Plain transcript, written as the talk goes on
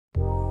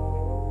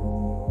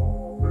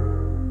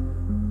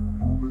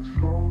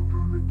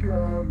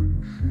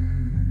galaxy.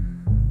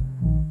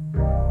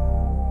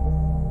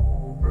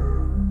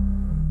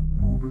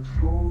 Moving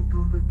slow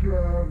through the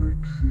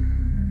galaxy.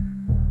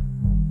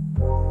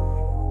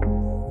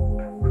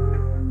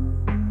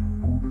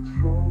 Moving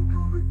slow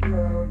through the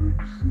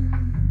galaxy.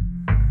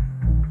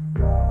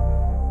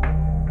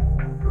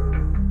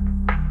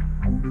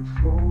 Moving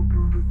slow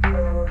through the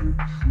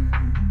galaxy.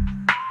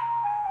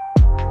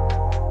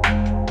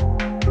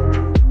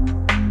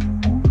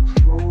 Moving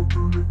slow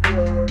through the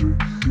galaxy.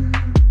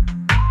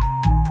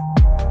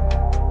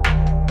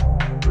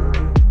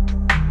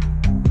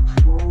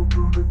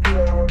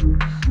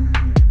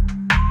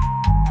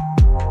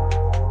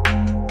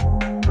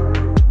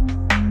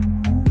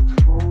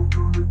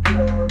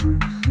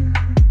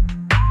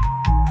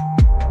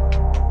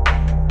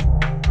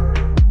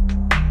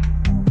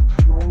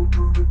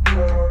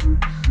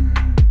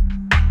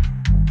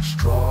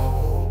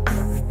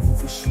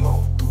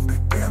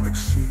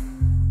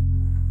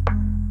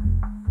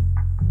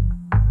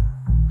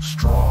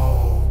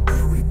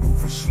 Strawberry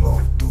moving slow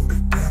through the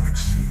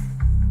galaxy.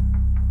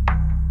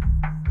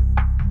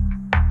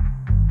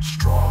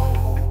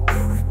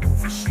 Strawberry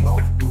moving slow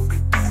through the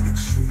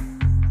galaxy.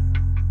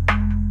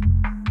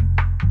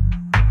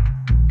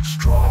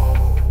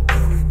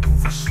 Strawberry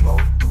moving slow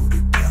through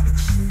the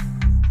galaxy.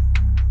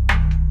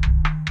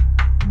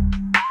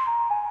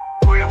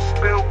 We're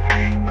still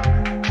me,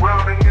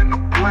 drowning in the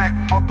black.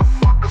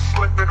 Motherfucker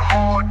slipping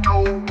hard, no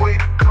way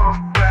to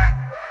come back.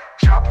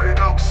 Chop it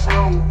up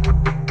slow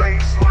with the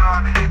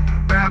baseline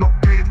hitting.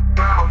 Battlebit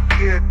bound,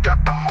 yeah,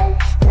 got the whole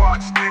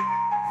squad stick.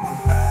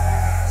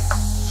 Relax,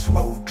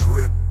 slow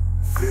drip,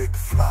 big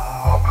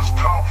fly. Others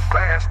talk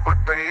fast, but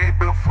they ain't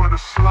built for the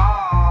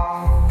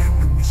slide.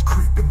 Enemies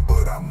creeping,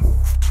 but I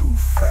move too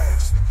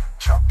fast.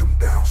 Chop them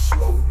down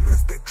slow,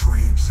 left their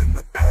dreams in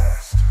the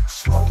past.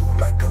 Slow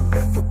like a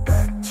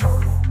leatherback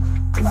turtle,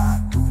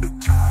 glide through the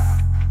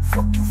time.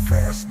 Fuck you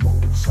fast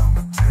moves,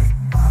 I'ma take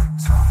my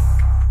time.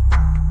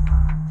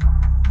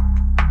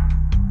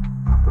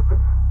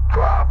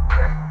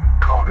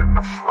 Caught in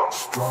the flow.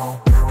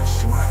 Strawberry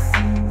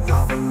swing,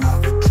 lava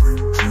lava drip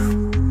drip.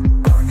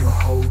 Burn your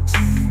whole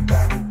team,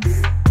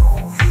 Battlebit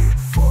gon' hit.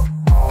 Fuck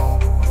all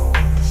the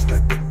noise,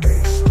 let the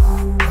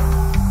baseline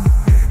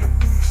ride.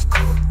 Enemies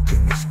cooked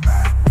in this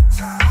back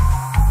time.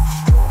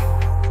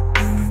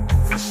 Strawberry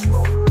moving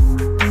slow through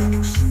the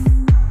galaxy.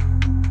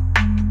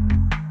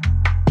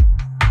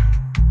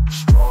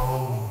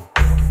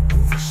 Strawberry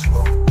moving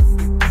slow through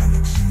the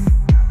galaxy.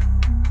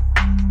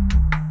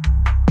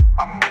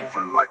 I'm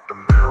moving like the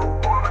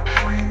marijuana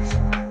trees.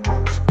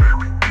 Roots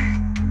very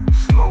deep,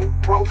 slow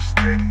growth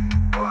steady,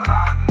 but I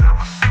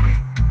never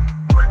sleep.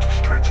 Bridges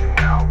stretching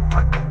out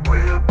like a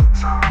web of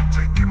time.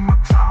 Taking my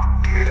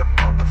time, yeah,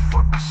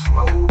 motherfucker,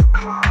 slow to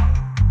climb.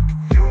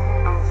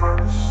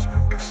 Universe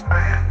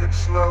expanding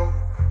slow,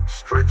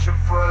 stretching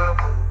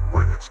forever,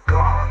 where it's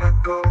gonna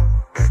go.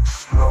 It's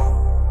slow,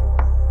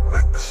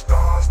 like the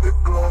stars that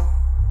glow,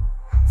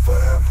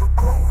 forever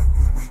growing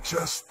when we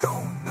just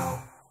don't know.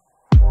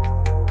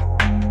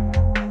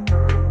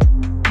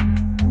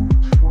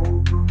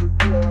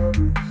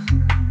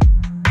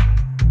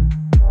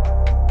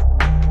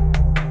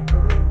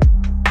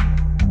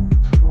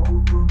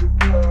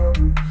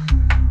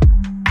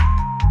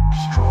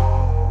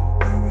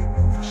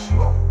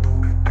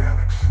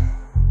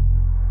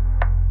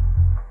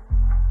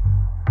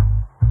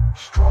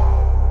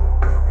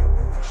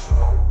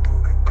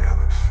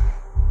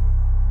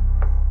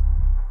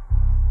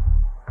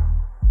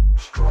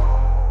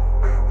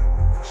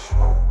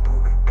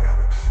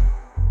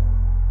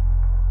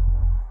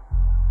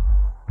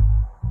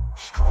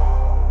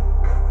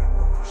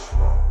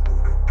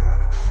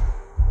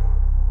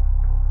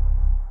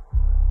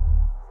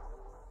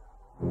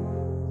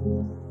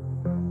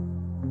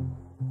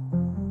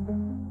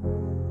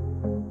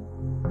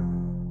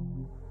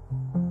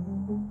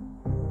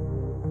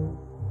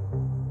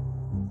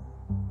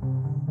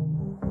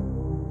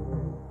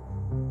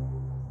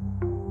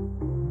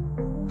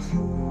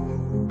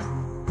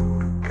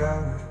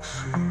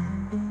 Galaxy,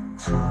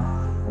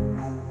 time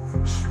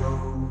moving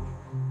slow,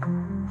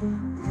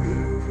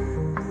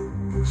 living in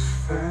this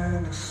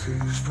fantasy.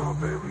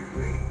 Strawberry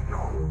lean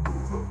on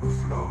through the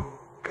flow.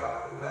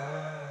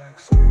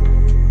 Galaxy,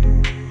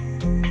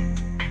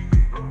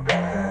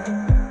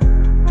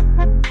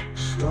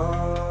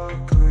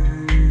 softly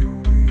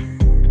we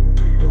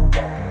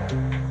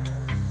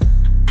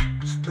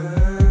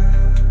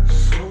stare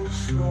so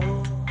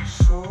slow,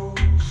 so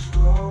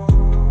slow.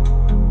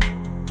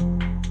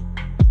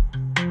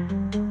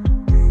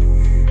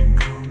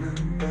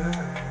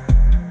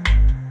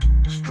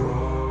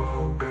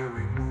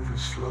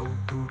 Slow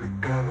through the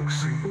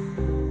galaxy,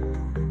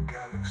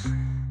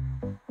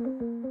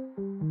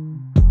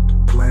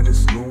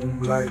 Planets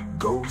loom like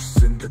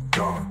ghosts in the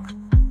dark,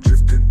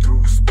 drifting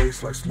through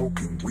space like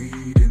smoking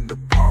weed in the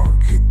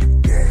park. Hit the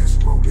gas,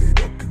 roll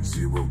it up in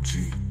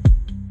 0G.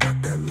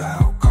 Got that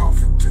loud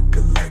coughing to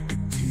galactic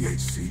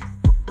THC.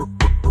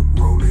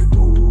 Roll it,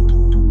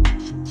 ooh,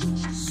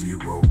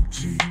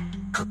 0G.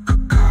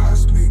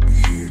 Cosmic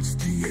hits,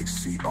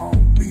 THC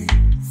on me.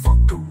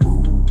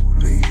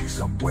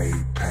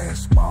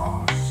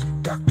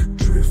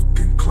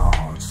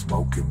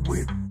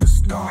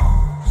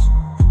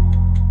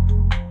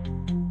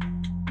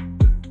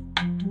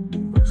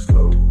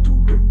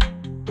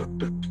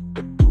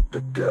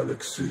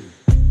 galaxy.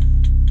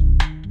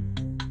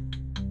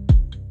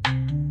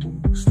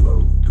 Moving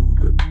slow through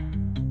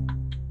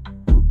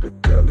the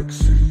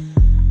galaxy.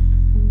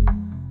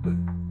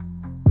 Moving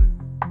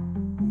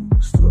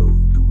slow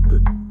through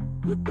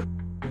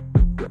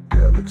the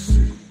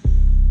galaxy.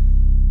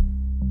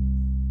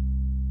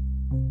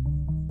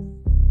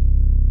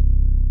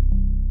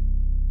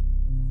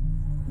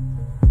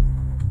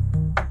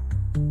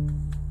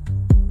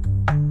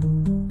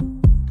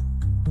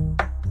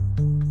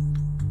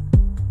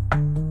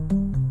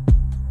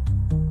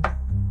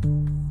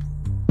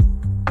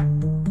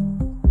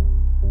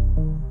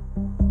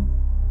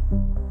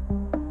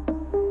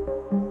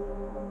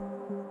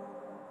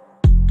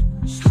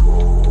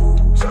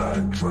 Strong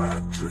tide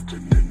drive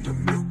drifting in the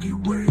Milky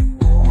Way.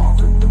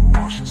 Moving the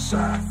Martian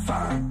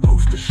sci-fi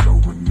poster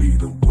showing me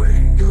the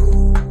way.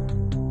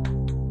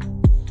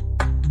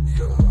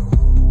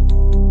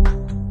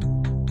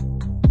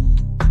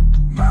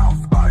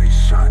 Mouth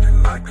eyes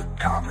shining like a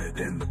comet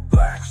in the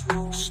black.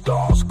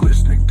 Stars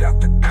glistening down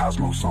the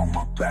cosmos on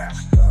my back.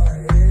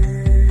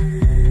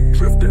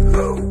 Drifting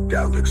low,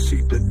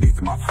 galaxy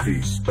beneath my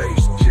feet.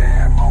 Space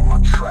jam on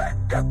my track,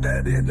 got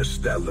that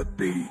interstellar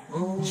beat.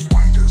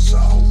 Swingers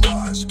all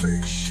wide,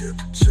 spaceship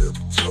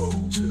tiptoe.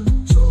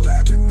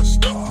 Lapping the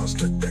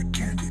stars, let that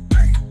candy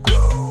paint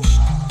glow.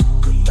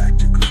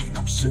 Galactic lean,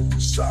 I'm sitting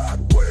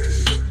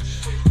sideways.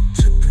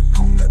 Tipping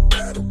on that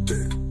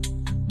Battlebit.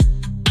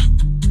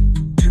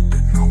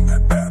 Tipping on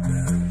that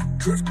Batman.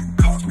 Drifting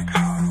cosmic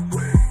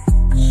highway.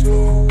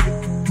 Slow.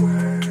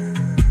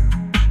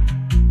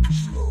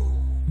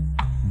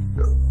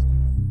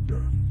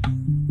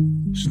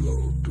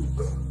 Slow through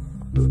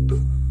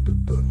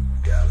the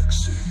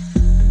galaxy.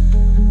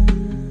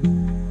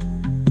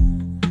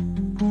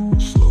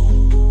 Slow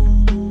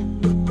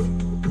the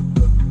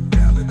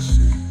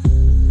galaxy.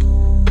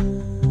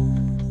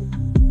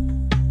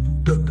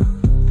 The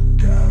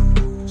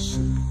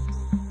galaxy.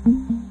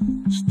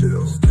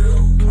 Still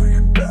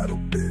playing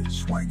Battlebit,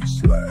 swinging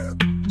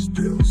slab.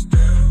 Still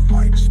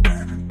mic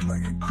spanning,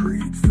 playing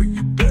Creed for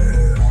your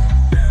dad.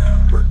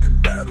 Working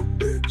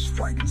Battlebit,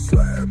 swinging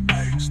slab.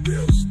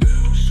 Still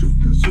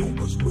shooting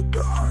zoomers with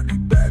the honey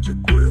badger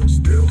grill.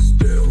 Still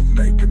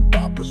making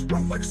boppers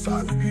run like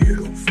Silent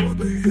Hill for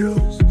the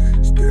hills.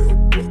 Still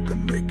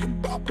booking,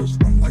 making boppers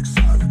run like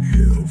Silent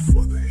Hill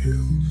for the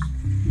hills.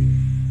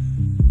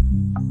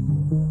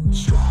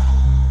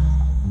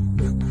 Strong,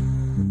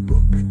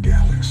 book the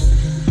galaxy.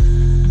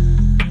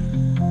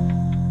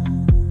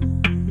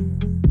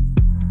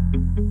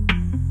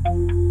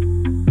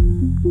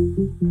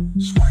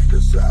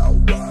 Swingers out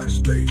wide,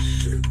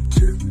 spaceship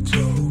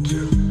tiptoe.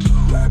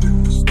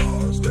 Lapping the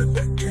stars, let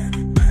that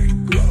candy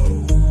paint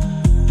glow.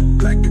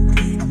 Black and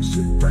clean, I'm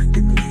sitting rank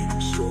and lean,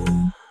 I'm straw.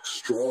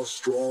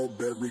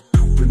 Strawberry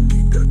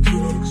company, got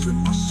drugs in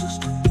my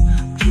system.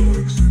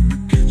 Drugs in the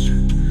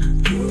kitchen,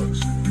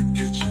 drugs in the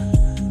kitchen.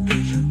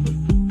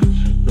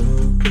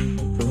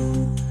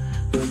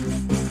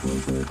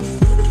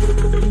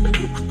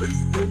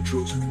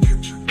 Drugs in the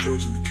kitchen,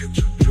 drugs in the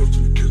kitchen, drugs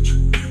in the kitchen.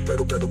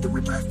 Battle, the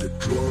remathtered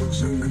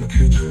drugs in the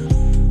kitchen.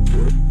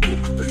 Drugs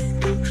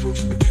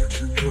in the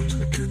kitchen, drugs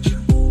in the kitchen.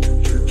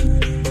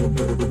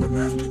 Battle, the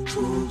rematthered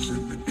drugs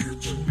in the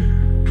kitchen.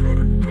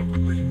 Drugs in the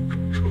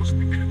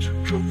kitchen,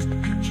 drugs in the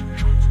kitchen,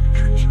 drugs in the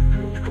kitchen.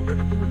 Battle,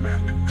 the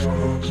rematthered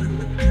drugs in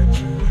the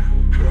kitchen.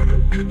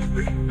 Drugs in the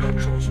kitchen,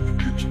 drugs in the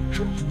kitchen,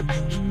 drugs in the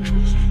kitchen,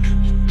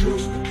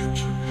 drugs in the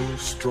kitchen.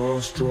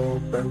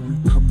 Strawberry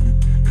company,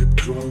 got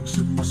drugs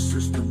in my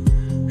system.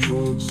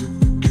 Drugs in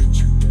the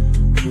kitchen,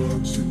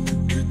 drugs in the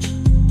kitchen.